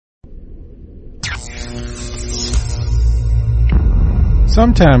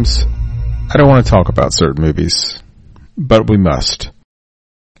Sometimes I don't want to talk about certain movies, but we must.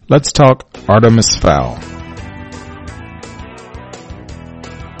 Let's talk Artemis Fowl.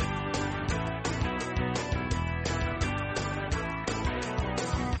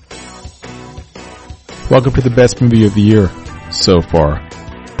 Welcome to the best movie of the year so far.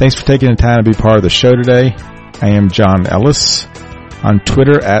 Thanks for taking the time to be part of the show today. I am John Ellis, on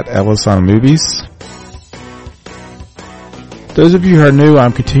Twitter at EllisOnMovies. Those of you who are new,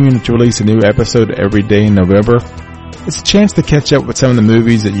 I'm continuing to release a new episode every day in November. It's a chance to catch up with some of the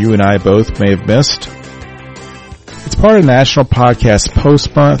movies that you and I both may have missed. It's part of National Podcast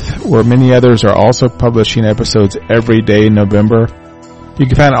Post Month, where many others are also publishing episodes every day in November. You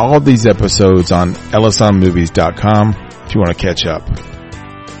can find all of these episodes on EllisOnMovies.com if you want to catch up.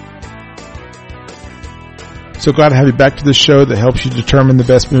 So glad to have you back to the show that helps you determine the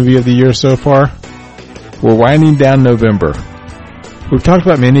best movie of the year so far. We're winding down November. We've talked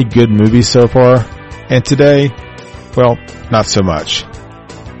about many good movies so far, and today, well, not so much.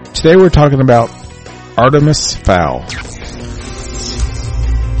 Today we're talking about Artemis Fowl.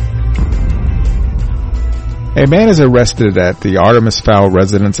 A man is arrested at the Artemis Fowl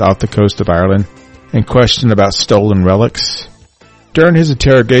residence off the coast of Ireland and questioned about stolen relics. During his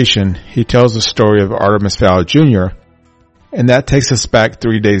interrogation, he tells the story of Artemis Fowl Jr., and that takes us back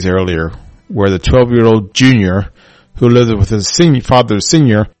 3 days earlier, where the 12-year-old junior, who lives with his father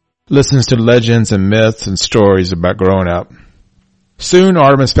senior, listens to legends and myths and stories about growing up. Soon,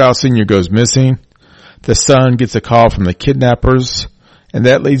 Artemis Fowl Sr. goes missing. The son gets a call from the kidnappers, and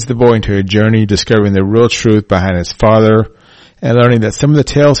that leads the boy into a journey discovering the real truth behind his father and learning that some of the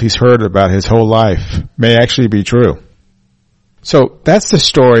tales he's heard about his whole life may actually be true. So that's the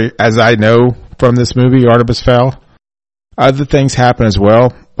story as I know from this movie, Artemis Fowl. Other things happen as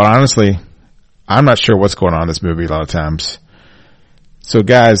well, but honestly, I'm not sure what's going on in this movie a lot of times. So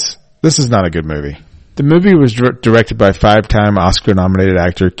guys, this is not a good movie. The movie was directed by 5-time Oscar-nominated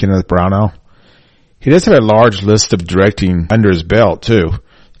actor Kenneth Branagh. He does have a large list of directing under his belt, too,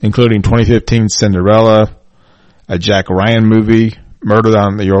 including 2015 Cinderella, a Jack Ryan movie, Murder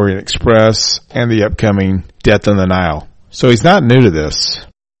on the Orient Express, and the upcoming Death on the Nile. So he's not new to this.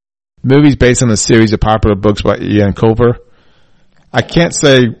 The movie's based on a series of popular books by Ian Culver. I can't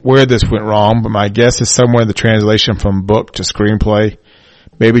say where this went wrong, but my guess is somewhere in the translation from book to screenplay,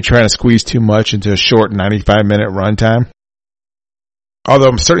 maybe trying to squeeze too much into a short 95-minute runtime. Although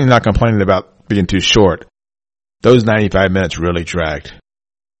I'm certainly not complaining about being too short. Those 95 minutes really dragged.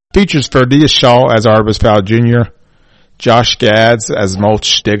 Features Ferdia Shaw as Artemis Fowl Jr., Josh Gads as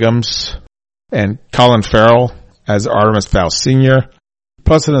Mulch Diggums, and Colin Farrell as Artemis Fowl Sr.,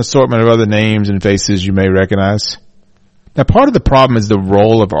 plus an assortment of other names and faces you may recognize. Now, part of the problem is the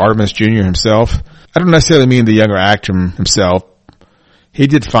role of Artemis Jr. himself. I don't necessarily mean the younger actor himself. He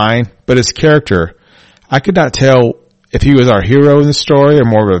did fine, but his character, I could not tell if he was our hero in the story or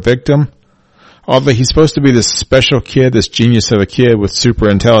more of a victim. Although he's supposed to be this special kid, this genius of a kid with super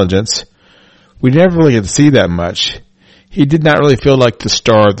intelligence, we never really get to see that much. He did not really feel like the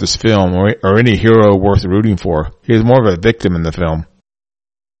star of this film or any hero worth rooting for. He was more of a victim in the film.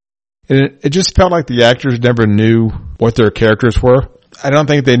 And it just felt like the actors never knew what their characters were. I don't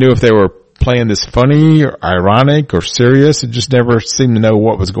think they knew if they were playing this funny or ironic or serious. It just never seemed to know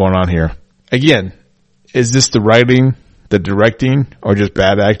what was going on here. Again, is this the writing, the directing, or just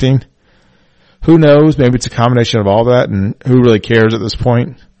bad acting? Who knows? Maybe it's a combination of all that, and who really cares at this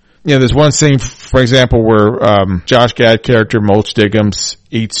point? You know, there's one scene, for example, where Josh Gad character Mulch Diggums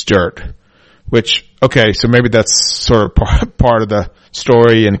eats dirt, which, okay, so maybe that's sort of part of the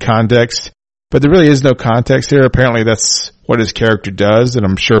story and context, but there really is no context here. Apparently that's what his character does, and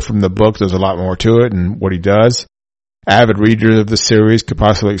I'm sure from the book there's a lot more to it and what he does. Avid readers of the series could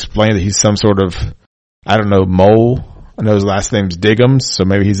possibly explain that he's some sort of, I don't know, mole. I know his last name's Diggums, so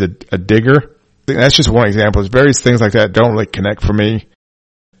maybe he's a digger. That's just one example. There's various things like that don't really connect for me.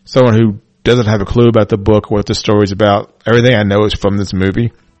 Someone who doesn't have a clue about the book, what the story's about. Everything I know is from this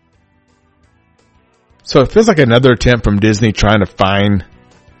movie. So it feels like another attempt from Disney trying to find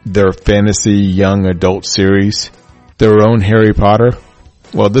their fantasy young adult series, their own Harry Potter.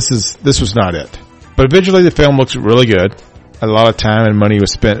 Well, this was not it. But visually the film looks really good. A lot of time and money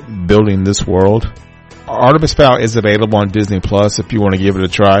was spent building this world. Artemis Fowl is available on Disney Plus if you want to give it a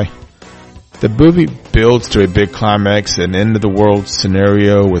try. The movie builds to a big climax and end of the world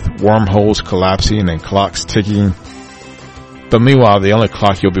scenario with wormholes collapsing and clocks ticking. But meanwhile, the only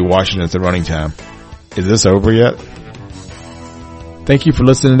clock you'll be watching is the running time. Is this over yet? Thank you for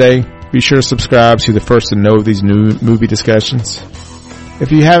listening today. Be sure to subscribe so you're the first to know of these new movie discussions.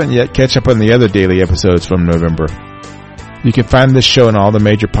 If you haven't yet, catch up on the other daily episodes from November. You can find this show in all the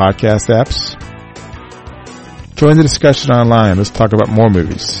major podcast apps. Join the discussion online. Let's talk about more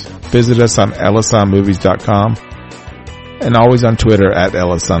movies. Visit us on ellisonmovies.com and always on Twitter at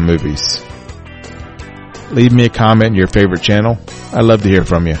ellisonmovies. Leave me a comment in your favorite channel. I'd love to hear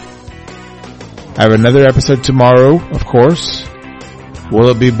from you. I have another episode tomorrow, of course. Will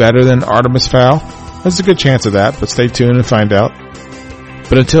it be better than Artemis Fowl? There's a good chance of that, but stay tuned and find out.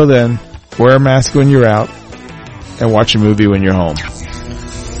 But until then, wear a mask when you're out and watch a movie when you're home.